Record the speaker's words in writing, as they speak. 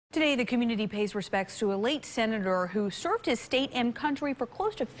Today, the community pays respects to a late senator who served his state and country for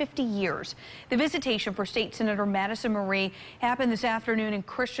close to 50 years. The visitation for State Senator Madison Marye happened this afternoon in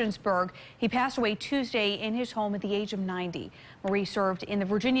Christiansburg. He passed away Tuesday in his home at the age of 90. Marye served in the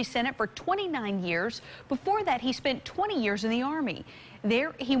Virginia Senate for 29 years. Before that, he spent 20 years in the Army.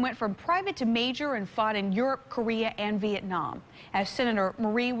 There, he went from private to major and fought in Europe, Korea, and Vietnam. As Senator,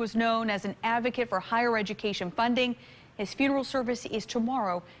 Marye was known as an advocate for higher education funding. His funeral service is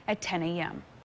tomorrow at 10 a.m.